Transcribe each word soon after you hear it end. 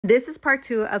This is part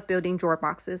 2 of building drawer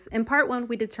boxes. In part 1,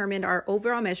 we determined our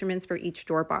overall measurements for each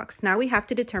drawer box. Now we have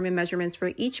to determine measurements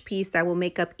for each piece that will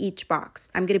make up each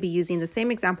box. I'm going to be using the same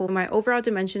example. My overall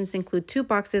dimensions include 2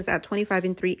 boxes at 25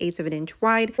 3/8 of an inch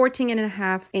wide,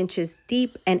 14.5 inches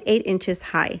deep, and 8 inches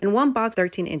high, and one box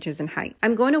 13 inches in height.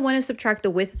 I'm going to want to subtract the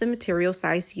width of the material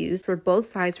size used for both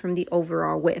sides from the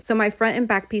overall width. So my front and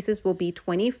back pieces will be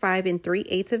 25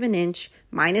 3/8 of an inch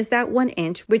minus that 1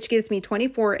 inch, which gives me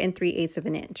 24 3/8 of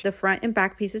an inch. The front and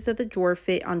back pieces of the drawer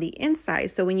fit on the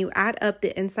inside, so when you add up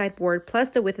the inside board plus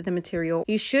the width of the material,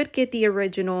 you should get the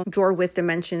original drawer width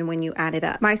dimension when you add it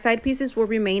up. My side pieces will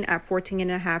remain at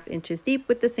 14.5 inches deep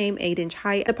with the same 8-inch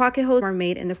height. The pocket holes are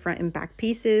made in the front and back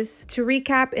pieces. To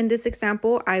recap, in this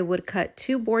example, I would cut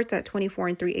 2 boards at 24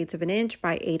 3/8 of an inch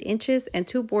by 8 inches and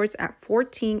 2 boards at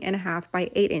 14.5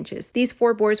 by 8 inches. These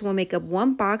 4 boards will make up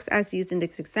one box as used in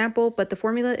this example, but the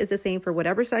formula is the same for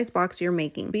whatever size box you're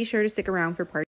making. Be sure to stick around for part